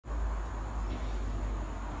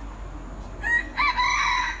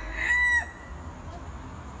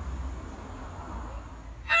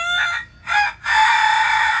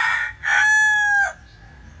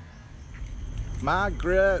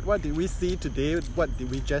Margaret, what did we see today? What did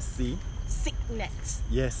we just see? Cygnets.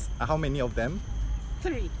 Yes. How many of them?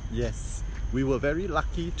 3. Yes. We were very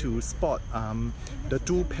lucky to spot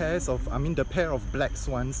the pair of black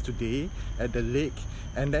swans today at the lake,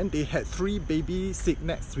 and then they had 3 baby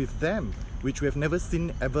cygnets with them, which we have never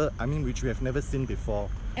seen before.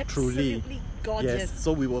 Absolutely Truly. gorgeous. Yes,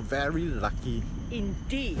 so we were very lucky.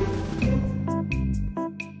 Indeed.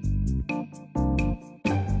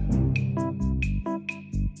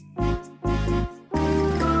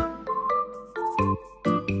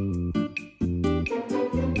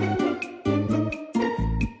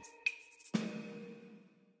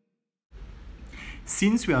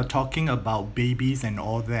 Since we are talking about babies and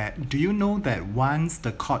all that, do you know that once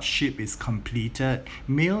the courtship is completed,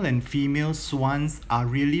 male and female swans are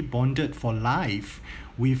really bonded for life,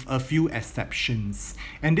 with a few exceptions.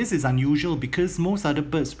 And this is unusual because most other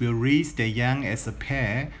birds will raise their young as a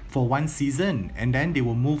pair for one season, and then they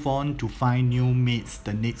will move on to find new mates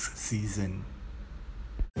the next season.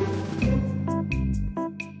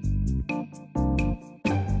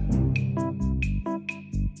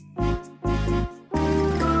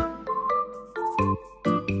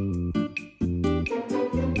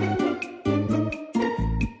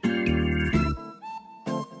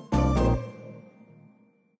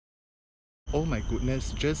 Oh my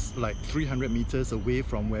goodness, just like 300 meters away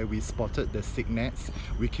from where we spotted the cygnets,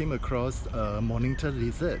 we came across a monitor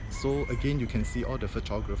lizard. So again, you can see all the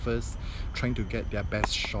photographers trying to get their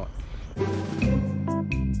best shot.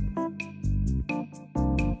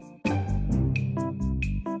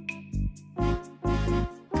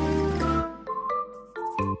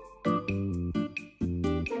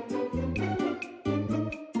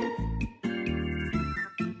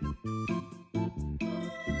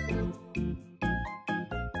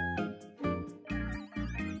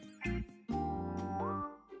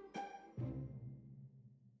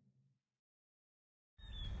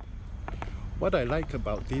 What I like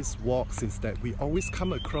about these walks is that we always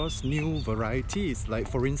come across new varieties. Like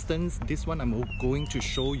for instance, this one I'm going to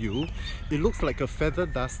show you. It looks like a feather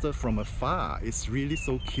duster from afar. It's really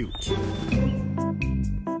so cute.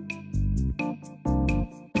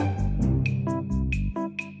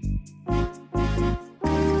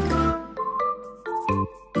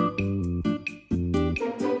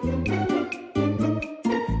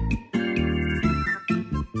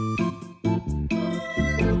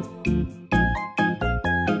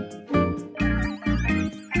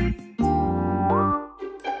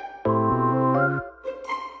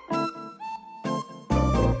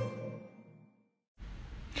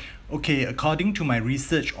 Okay, according to my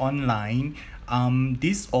research online,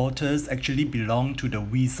 these otters actually belong to the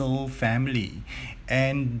weasel family,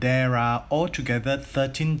 and there are altogether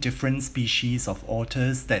 13 different species of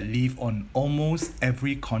otters that live on almost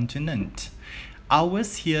every continent.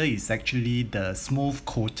 Ours here is actually the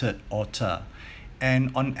smooth-coated otter, and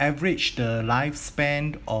on average the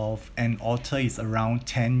lifespan of an otter is around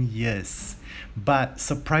 10 years. But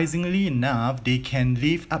surprisingly enough, they can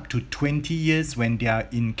live up to 20 years when they are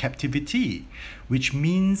in captivity, which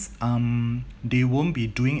means they won't be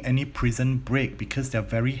doing any prison break because they're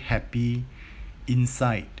very happy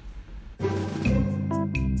inside.